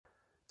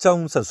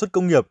Trong sản xuất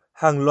công nghiệp,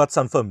 hàng loạt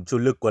sản phẩm chủ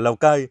lực của Lào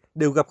Cai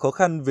đều gặp khó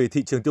khăn về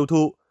thị trường tiêu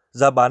thụ.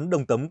 Giá bán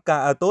đồng tấm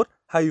Ka tốt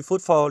hay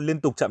phốt pho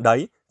liên tục chạm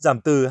đáy,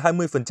 giảm từ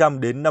 20%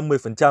 đến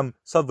 50%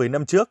 so với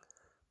năm trước.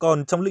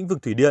 Còn trong lĩnh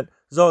vực thủy điện,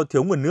 do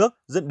thiếu nguồn nước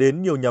dẫn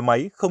đến nhiều nhà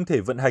máy không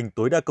thể vận hành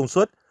tối đa công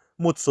suất.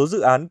 Một số dự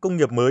án công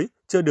nghiệp mới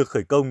chưa được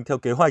khởi công theo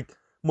kế hoạch,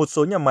 một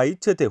số nhà máy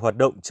chưa thể hoạt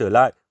động trở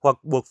lại hoặc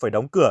buộc phải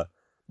đóng cửa.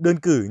 Đơn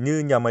cử như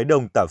nhà máy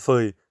đồng Tả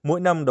Phời, mỗi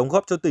năm đóng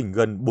góp cho tỉnh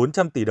gần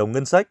 400 tỷ đồng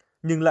ngân sách,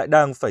 nhưng lại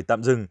đang phải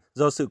tạm dừng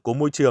do sự cố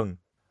môi trường.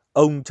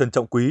 Ông Trần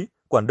Trọng Quý,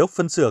 Quản đốc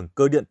phân xưởng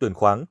cơ điện Tuyển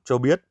Khoáng cho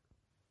biết.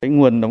 Cái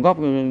nguồn đóng góp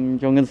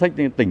cho ngân sách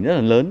tỉnh rất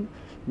là lớn.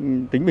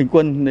 Tính bình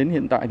quân đến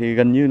hiện tại thì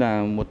gần như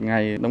là một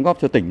ngày đóng góp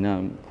cho tỉnh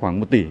là khoảng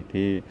 1 tỷ.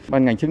 Thì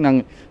ban ngành chức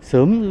năng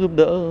sớm giúp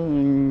đỡ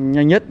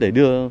nhanh nhất để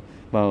đưa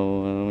vào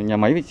nhà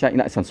máy chạy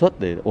lại sản xuất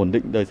để ổn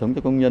định đời sống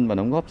cho công nhân và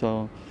đóng góp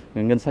cho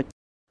ngân sách.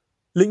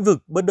 Lĩnh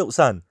vực bất động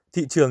sản,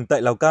 thị trường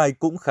tại Lào Cai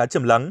cũng khá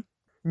trầm lắng.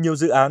 Nhiều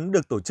dự án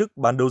được tổ chức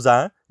bán đấu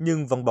giá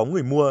nhưng vắng bóng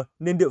người mua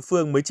nên địa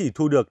phương mới chỉ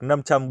thu được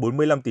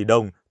 545 tỷ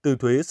đồng từ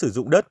thuế sử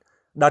dụng đất,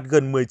 đạt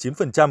gần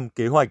 19%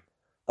 kế hoạch.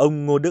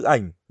 Ông Ngô Đức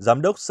Ảnh,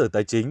 Giám đốc Sở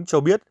Tài chính cho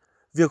biết,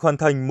 việc hoàn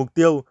thành mục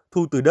tiêu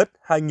thu từ đất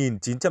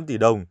 2.900 tỷ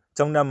đồng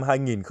trong năm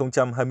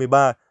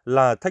 2023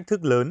 là thách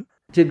thức lớn.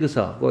 Trên cơ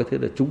sở coi thế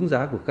là trúng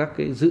giá của các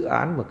cái dự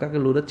án và các cái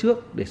lô đất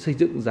trước để xây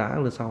dựng giá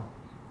lần sau.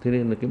 Thế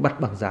nên là cái mặt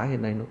bằng giá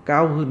hiện nay nó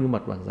cao hơn cái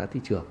mặt bằng giá thị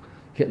trường.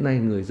 Hiện nay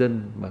người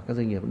dân và các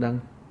doanh nghiệp đang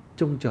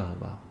trông chờ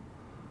vào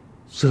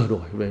sửa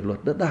đổi về luật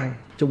đất đai,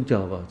 trông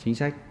chờ vào chính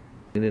sách.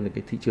 Thế nên là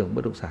cái thị trường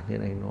bất động sản hiện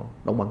nay nó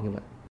đóng băng như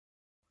vậy.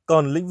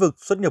 Còn lĩnh vực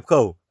xuất nhập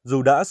khẩu,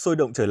 dù đã sôi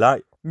động trở lại,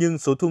 nhưng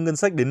số thu ngân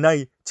sách đến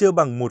nay chưa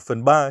bằng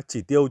 1/3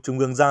 chỉ tiêu Trung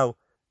ương giao.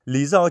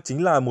 Lý do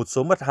chính là một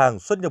số mặt hàng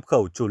xuất nhập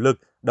khẩu chủ lực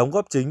đóng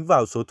góp chính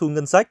vào số thu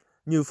ngân sách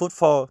như phốt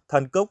pho,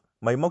 than cốc,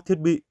 máy móc thiết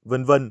bị,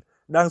 v.v.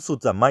 đang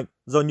sụt giảm mạnh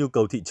do nhu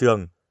cầu thị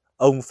trường.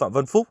 Ông Phạm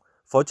Văn Phúc,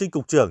 Phó Chi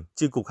cục trưởng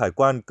Chi cục Hải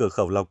quan cửa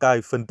khẩu Lào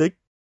Cai phân tích.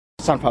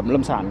 Sản phẩm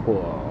lâm sản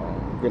của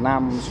Việt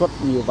Nam xuất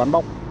như ván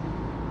bóc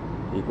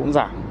thì cũng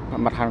giảm.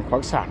 Mặt hàng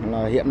khoáng sản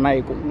là hiện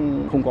nay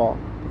cũng không có.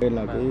 Nên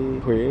là cái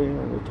thuế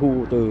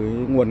thu từ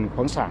nguồn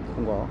khoáng sản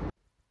không có.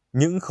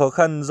 Những khó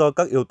khăn do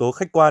các yếu tố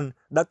khách quan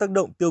đã tác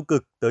động tiêu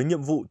cực tới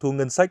nhiệm vụ thu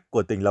ngân sách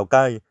của tỉnh Lào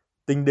Cai.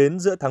 Tính đến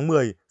giữa tháng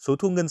 10, số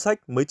thu ngân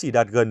sách mới chỉ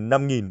đạt gần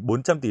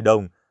 5.400 tỷ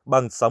đồng,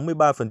 bằng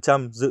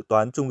 63% dự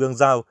toán Trung ương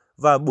giao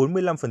và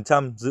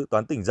 45% dự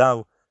toán tỉnh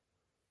giao.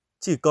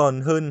 Chỉ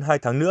còn hơn 2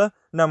 tháng nữa,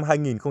 năm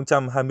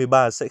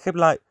 2023 sẽ khép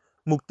lại.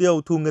 Mục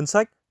tiêu thu ngân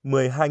sách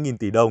 12.000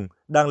 tỷ đồng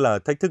đang là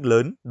thách thức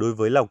lớn đối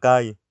với Lào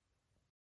Cai.